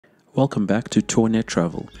Welcome back to TourNet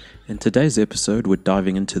Travel. In today's episode, we're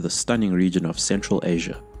diving into the stunning region of Central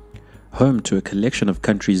Asia. Home to a collection of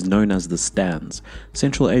countries known as the Stans,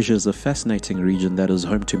 Central Asia is a fascinating region that is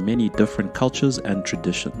home to many different cultures and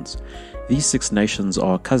traditions. These 6 nations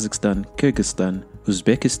are Kazakhstan, Kyrgyzstan,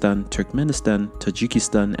 Uzbekistan, Turkmenistan,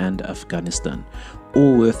 Tajikistan, and Afghanistan,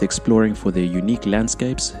 all worth exploring for their unique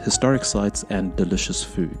landscapes, historic sites, and delicious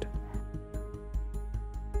food.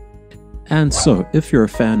 And so, if you're a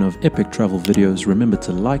fan of epic travel videos, remember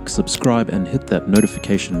to like, subscribe, and hit that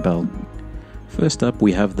notification bell. First up,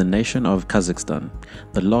 we have the nation of Kazakhstan,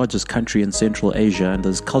 the largest country in Central Asia and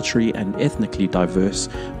is culturally and ethnically diverse,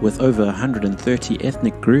 with over 130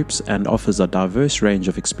 ethnic groups and offers a diverse range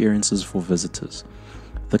of experiences for visitors.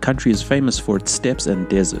 The country is famous for its steppes and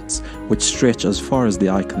deserts, which stretch as far as the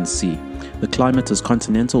eye can see. The climate is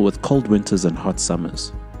continental with cold winters and hot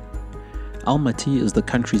summers. Almaty is the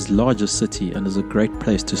country's largest city and is a great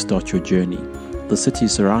place to start your journey. The city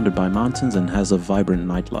is surrounded by mountains and has a vibrant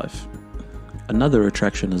nightlife. Another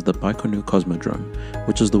attraction is the Baikonur Cosmodrome,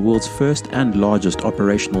 which is the world's first and largest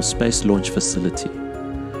operational space launch facility.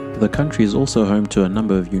 The country is also home to a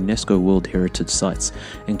number of UNESCO World Heritage Sites,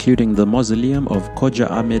 including the Mausoleum of Khoja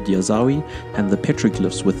Ahmed Yazawi and the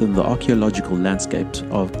petroglyphs within the archaeological landscape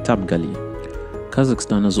of Tamgali.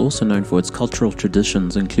 Kazakhstan is also known for its cultural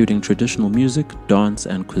traditions, including traditional music, dance,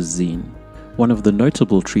 and cuisine. One of the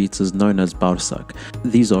notable treats is known as barsak.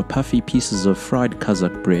 These are puffy pieces of fried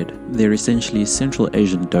Kazakh bread. They're essentially Central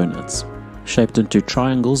Asian donuts. Shaped into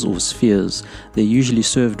triangles or spheres, they're usually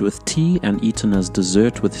served with tea and eaten as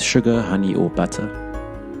dessert with sugar, honey, or butter.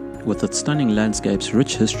 With its stunning landscapes,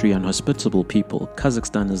 rich history, and hospitable people,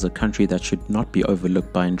 Kazakhstan is a country that should not be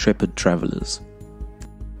overlooked by intrepid travelers.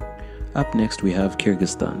 Up next we have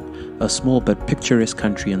Kyrgyzstan, a small but picturesque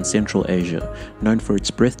country in Central Asia, known for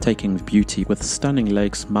its breathtaking beauty with stunning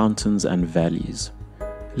lakes, mountains, and valleys.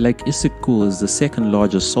 Lake Issyk-Kul is the second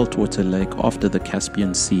largest saltwater lake after the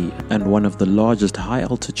Caspian Sea and one of the largest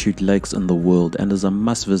high-altitude lakes in the world and is a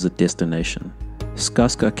must-visit destination.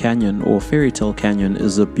 Skaska Canyon or Fairytale Canyon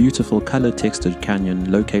is a beautiful color-textured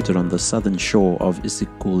canyon located on the southern shore of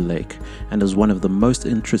Issyk-Kul Lake and is one of the most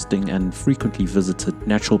interesting and frequently visited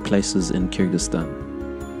natural places in Kyrgyzstan.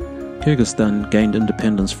 Kyrgyzstan gained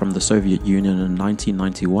independence from the Soviet Union in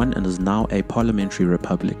 1991 and is now a parliamentary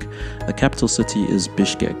republic. The capital city is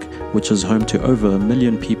Bishkek, which is home to over 1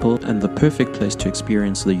 million people and the perfect place to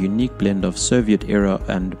experience the unique blend of Soviet era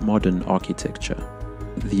and modern architecture.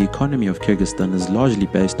 The economy of Kyrgyzstan is largely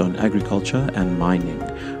based on agriculture and mining,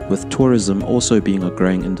 with tourism also being a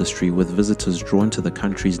growing industry with visitors drawn to the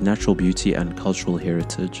country's natural beauty and cultural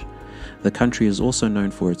heritage. The country is also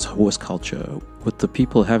known for its horse culture, with the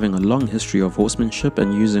people having a long history of horsemanship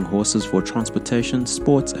and using horses for transportation,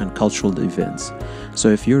 sports, and cultural events. So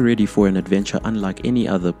if you're ready for an adventure unlike any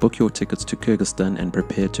other, book your tickets to Kyrgyzstan and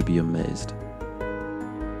prepare to be amazed.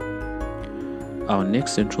 Our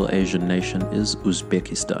next Central Asian nation is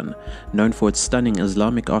Uzbekistan, known for its stunning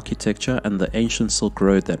Islamic architecture and the ancient Silk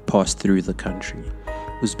Road that passed through the country.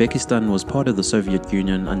 Uzbekistan was part of the Soviet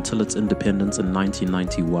Union until its independence in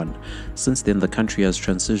 1991. Since then, the country has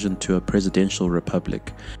transitioned to a presidential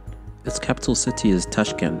republic. Its capital city is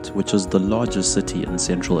Tashkent, which is the largest city in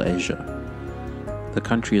Central Asia. The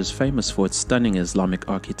country is famous for its stunning Islamic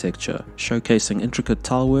architecture, showcasing intricate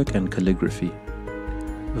tilework and calligraphy.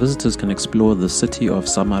 Visitors can explore the city of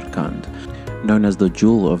Samarkand, known as the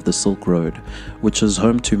Jewel of the Silk Road, which is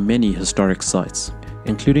home to many historic sites,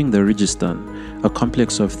 including the Registan, a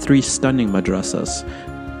complex of 3 stunning madrasas.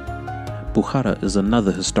 Bukhara is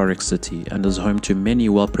another historic city and is home to many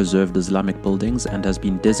well-preserved Islamic buildings and has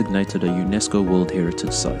been designated a UNESCO World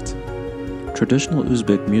Heritage Site. Traditional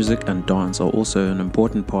Uzbek music and dance are also an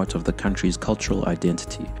important part of the country's cultural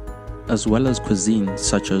identity, as well as cuisine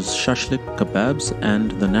such as shashlik, kebabs,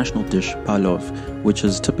 and the national dish palov, which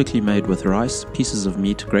is typically made with rice, pieces of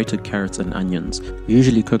meat, grated carrots, and onions,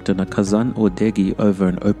 usually cooked in a kazan or degi over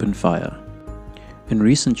an open fire. In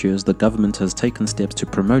recent years, the government has taken steps to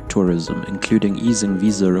promote tourism, including easing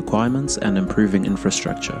visa requirements and improving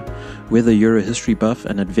infrastructure. Whether you're a history buff,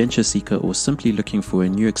 an adventure seeker, or simply looking for a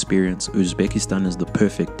new experience, Uzbekistan is the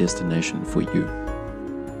perfect destination for you.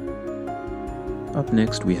 Up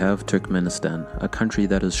next we have Turkmenistan, a country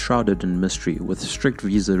that is shrouded in mystery with strict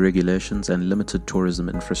visa regulations and limited tourism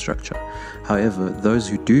infrastructure. However, those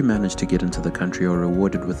who do manage to get into the country are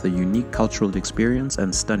rewarded with a unique cultural experience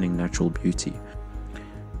and stunning natural beauty.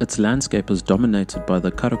 Its landscape is dominated by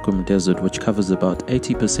the Karakum Desert, which covers about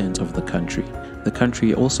 80% of the country. The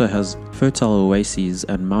country also has fertile oases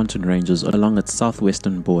and mountain ranges along its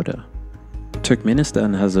southwestern border.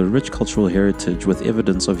 Turkmenistan has a rich cultural heritage with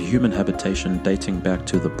evidence of human habitation dating back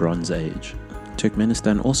to the Bronze Age.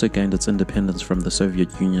 Turkmenistan also gained its independence from the Soviet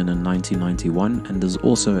Union in 1991 and is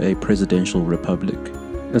also a presidential republic.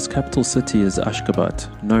 Its capital city is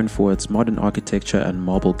Ashgabat, known for its modern architecture and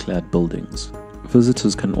marble-clad buildings.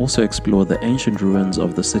 Visitors can also explore the ancient ruins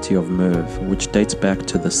of the city of Merv, which dates back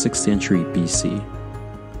to the 6th century BC.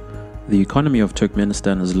 The economy of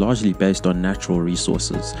Turkmenistan is largely based on natural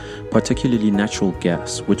resources, particularly natural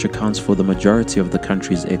gas, which accounts for the majority of the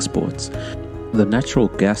country's exports. The natural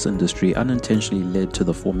gas industry unintentionally led to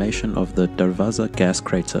the formation of the Darvaza gas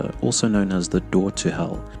crater, also known as the Door to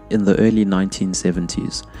Hell, in the early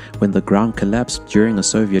 1970s. When the ground collapsed during a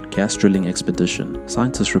Soviet gas drilling expedition,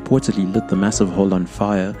 scientists reportedly lit the massive hole on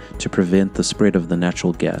fire to prevent the spread of the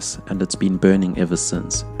natural gas, and it's been burning ever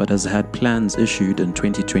since, but has had plans issued in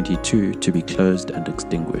 2022 to be closed and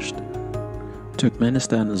extinguished.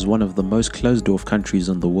 Turkmenistan is one of the most closed-off countries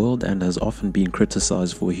in the world and has often been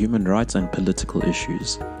criticized for human rights and political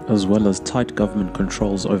issues, as well as tight government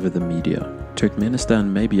controls over the media. Turkmenistan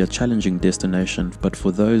may be a challenging destination, but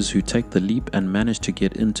for those who take the leap and manage to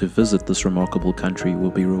get in to visit this remarkable country will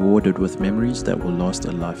be rewarded with memories that will last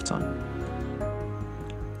a lifetime.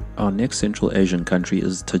 Our next Central Asian country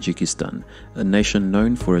is Tajikistan, a nation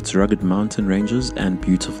known for its rugged mountain ranges and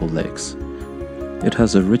beautiful lakes. It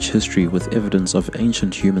has a rich history with evidence of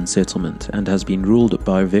ancient human settlement and has been ruled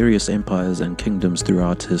by various empires and kingdoms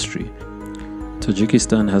throughout history.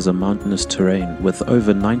 Tajikistan has a mountainous terrain with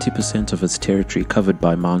over 90% of its territory covered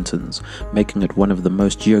by mountains, making it one of the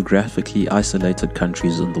most geographically isolated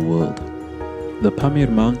countries in the world. The Pamir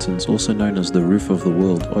Mountains, also known as the Roof of the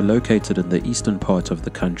World, are located in the eastern part of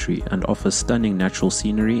the country and offer stunning natural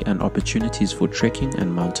scenery and opportunities for trekking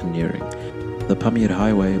and mountaineering. The Pamir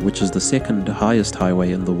Highway, which is the second highest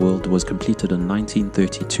highway in the world, was completed in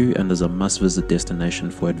 1932 and is a must-visit destination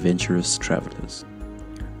for adventurous travelers.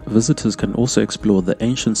 Visitors can also explore the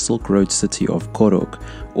ancient Silk Road city of Korog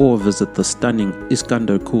or visit the stunning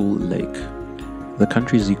Issyk-Kul lake. The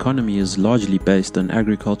country's economy is largely based on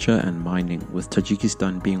agriculture and mining, with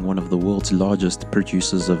Tajikistan being one of the world's largest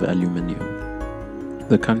producers of aluminium.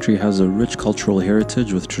 The country has a rich cultural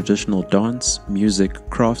heritage with traditional dance, music,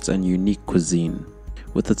 crafts, and unique cuisine.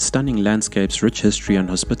 With its stunning landscapes, rich history, and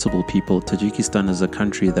hospitable people, Tajikistan is a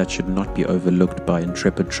country that should not be overlooked by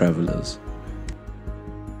intrepid travelers.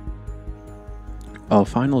 Our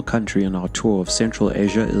final country in our tour of Central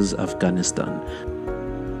Asia is Afghanistan,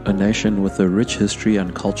 a nation with a rich history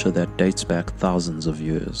and culture that dates back thousands of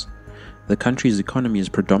years. The country's economy is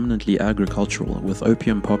predominantly agricultural, with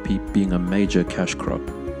opium poppy being a major cash crop.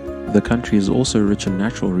 The country is also rich in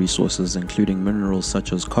natural resources, including minerals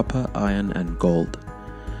such as copper, iron, and gold.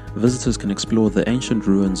 Visitors can explore the ancient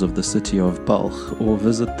ruins of the city of Balkh or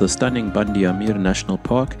visit the stunning Bandi Amir National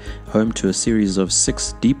Park, home to a series of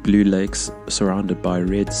 6 deep blue lakes surrounded by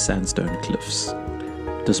red sandstone cliffs.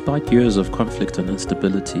 Despite years of conflict and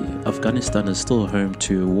instability, Afghanistan is still home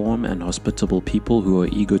to warm and hospitable people who are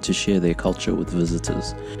eager to share their culture with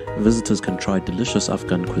visitors. Visitors can try delicious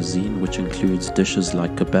Afghan cuisine, which includes dishes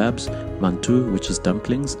like kebabs, mantu, which is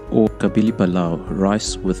dumplings, or kabili palau,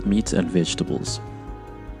 rice with meat and vegetables.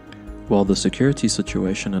 While the security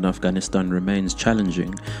situation in Afghanistan remains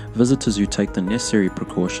challenging, visitors who take the necessary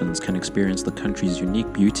precautions can experience the country's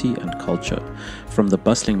unique beauty and culture. From the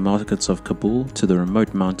bustling markets of Kabul to the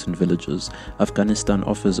remote mountain villages, Afghanistan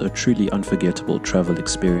offers a truly unforgettable travel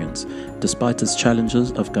experience. Despite its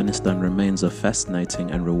challenges, Afghanistan remains a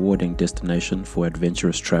fascinating and rewarding destination for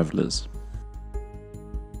adventurous travelers.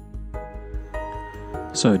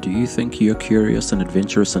 So, do you think you're curious and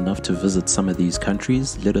adventurous enough to visit some of these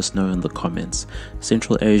countries? Let us know in the comments.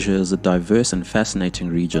 Central Asia is a diverse and fascinating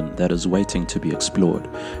region that is waiting to be explored.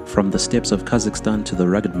 From the steppes of Kazakhstan to the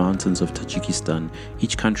rugged mountains of Tajikistan,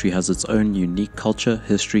 each country has its own unique culture,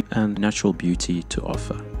 history, and natural beauty to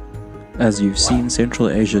offer. As you've seen, Central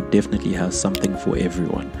Asia definitely has something for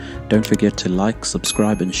everyone. Don't forget to like,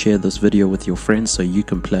 subscribe, and share this video with your friends so you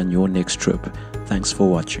can plan your next trip. Thanks for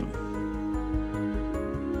watching.